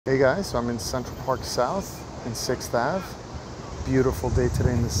Hey guys, so I'm in Central Park South in 6th Ave. Beautiful day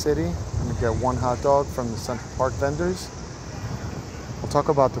today in the city. I'm gonna get one hot dog from the Central Park vendors. I'll talk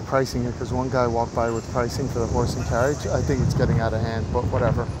about the pricing here because one guy walked by with pricing for the horse and carriage. I think it's getting out of hand, but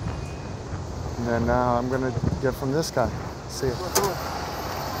whatever. And then I'm gonna get from this guy. See ya.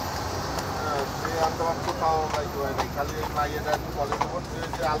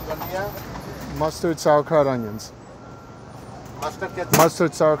 Mustard, sauerkraut, onions.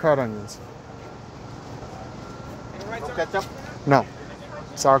 Mustard, sauerkraut, onions. No ketchup? No.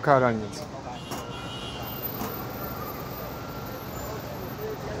 Sauerkraut, onions.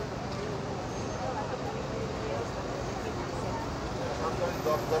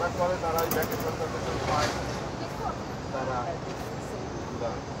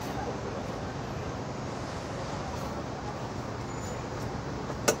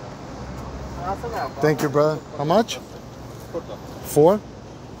 Thank you, brother. How much? $4?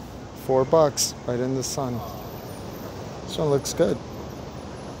 $4, right in the sun. This one looks good.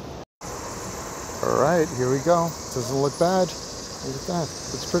 All right, here we go. Doesn't look bad. Look at that.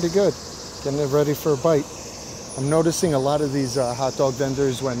 It's pretty good. Getting it ready for a bite. I'm noticing a lot of these hot dog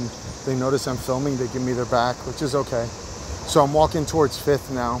vendors, when they notice I'm filming, they give me their back, which is okay. So I'm walking towards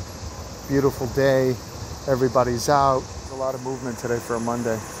 5th now. Beautiful day. Everybody's out. There's a lot of movement today for a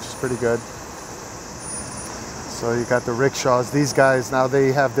Monday, which is pretty good. So you got the rickshaws. These guys, now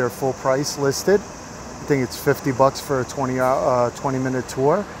they have their full price listed. I think it's $50 for a 20-minute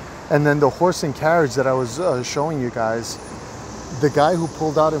tour. And then the horse and carriage that I was showing you guys, the guy who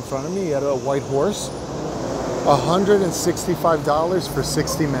pulled out in front of me, he had a white horse, $165 for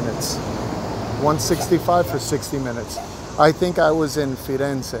 60 minutes. $165 for 60 minutes. I think I was in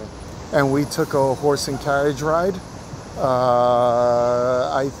Firenze and we took a horse and carriage ride.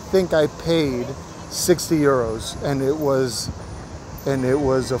 I think I paid 60 euros and it was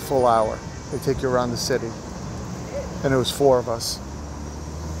a full hour. They take you around the city and it was 4 of us.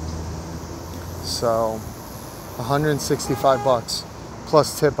 So $165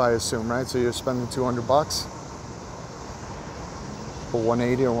 plus tip, I assume, right? So you're spending $200 for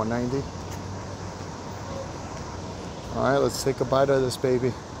 180 or 190. All right, let's take a bite of this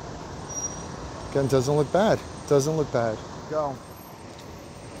baby. Again, doesn't look bad. Doesn't look bad. Go.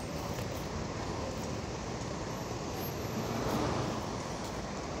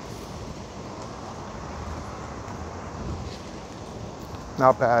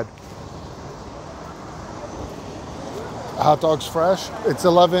 Not bad. Hot dog's fresh. It's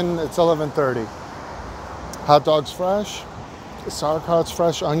 11:30. Hot dog's fresh. Sauerkraut's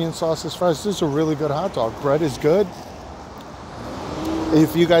fresh. Onion sauce is fresh. This is a really good hot dog. Bread is good.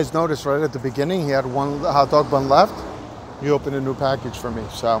 If you guys noticed right at the beginning, he had one hot dog bun left. He opened a new package for me,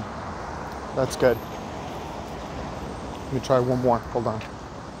 so that's good. Let me try one more. Hold on.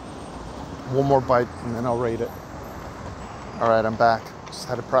 One more bite and then I'll rate it. All right, I'm back. Just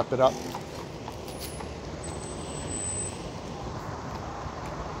had to prep it up.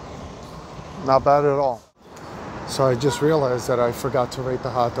 Not bad at all. So I just realized that I forgot to rate the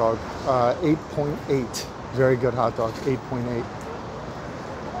hot dog. 8.8. Very good hot dog. 8.8.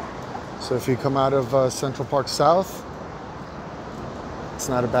 So if you come out of Central Park South, it's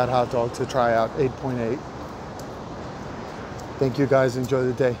not a bad hot dog to try out. 8.8. Thank you guys. Enjoy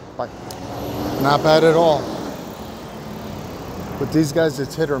the day. Bye. Not bad at all. With these guys,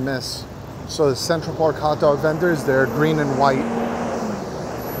 it's hit or miss. So the Central Park hot dog vendors, they're green and white.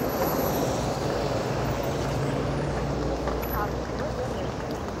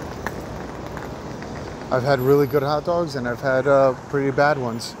 I've had really good hot dogs and I've had pretty bad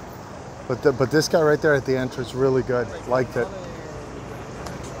ones. But this guy right there at the entrance, really good. Liked it.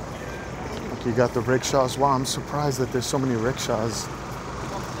 Look, you got the rickshaws. Wow, I'm surprised that there's so many rickshaws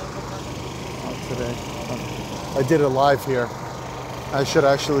today. I did it live here. I should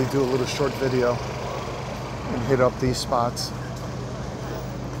actually do a little short video and hit up these spots.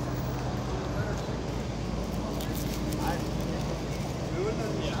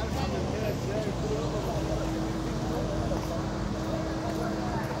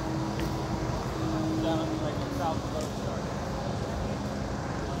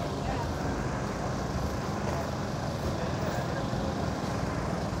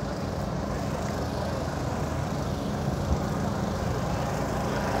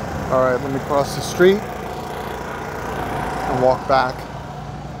 All right, let me cross the street and walk back.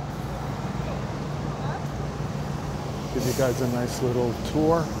 Give you guys a nice little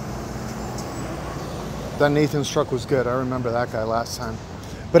tour. That Nathan's truck was good. I remember that guy last time.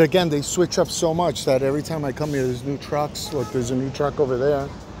 But again, they switch up so much that every time I come here, there's new trucks. Look, there's a new truck over there.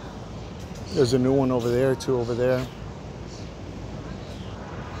 There's a new one over there, two over there.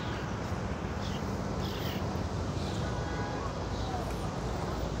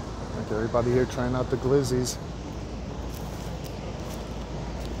 Everybody here trying out the glizzies.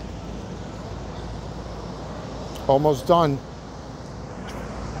 Almost done.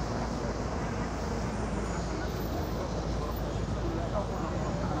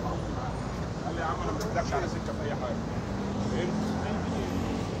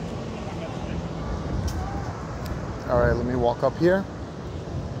 All right, let me walk up here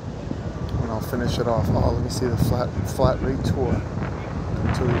and I'll finish it off. Oh, let me see the flat rate tour.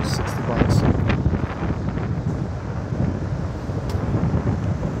 To 60 bucks.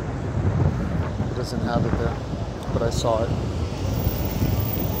 It doesn't have it there, but I saw it.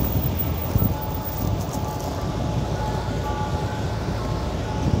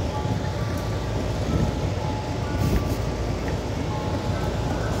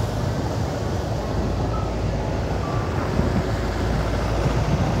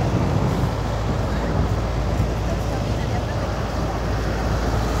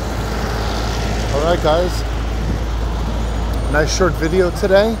 All right, guys, nice short video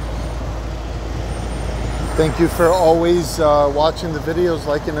today. Thank you for always watching the videos,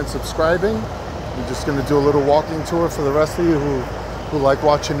 liking and subscribing. I'm just going to do a little walking tour for the rest of you who like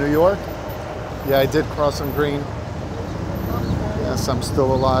watching New York. Yeah, I did cross some green. Yes, I'm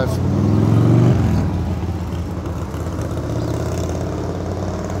still alive.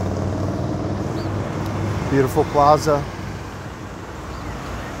 Beautiful plaza.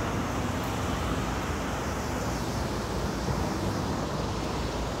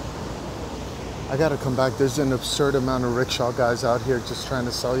 I gotta come back. There's an absurd amount of rickshaw guys out here just trying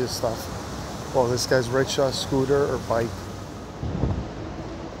to sell you stuff. Well, this guy's rickshaw, scooter, or bike.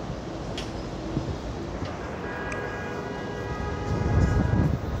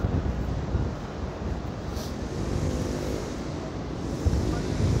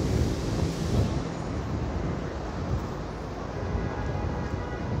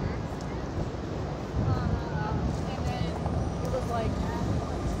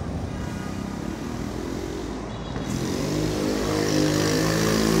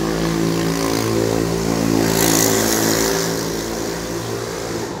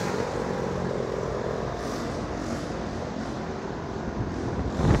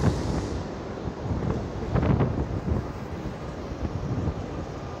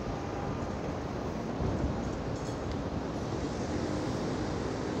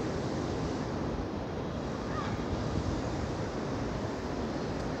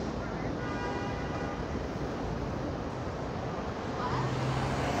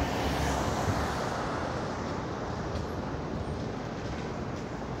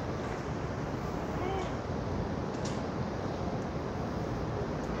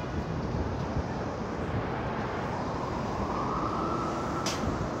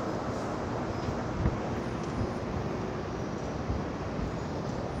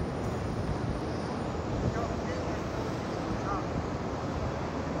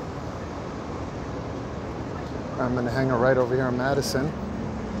 I'm gonna hang it right over here in Madison.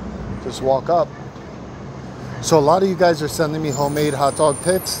 Just walk up. So a lot of you guys are sending me homemade hot dog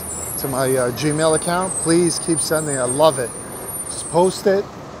pics to my Gmail account. Please keep sending. I love it. Just post it.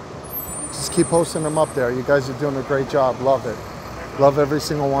 Just keep posting them up there. You guys are doing a great job. Love it. Love every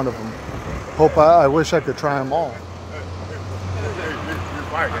single one of them. I wish I could try them all.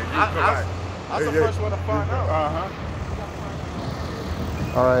 I was the first one to find out.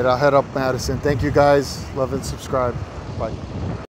 All right, I'll head up Madison. Thank you guys. Love and subscribe. Bye.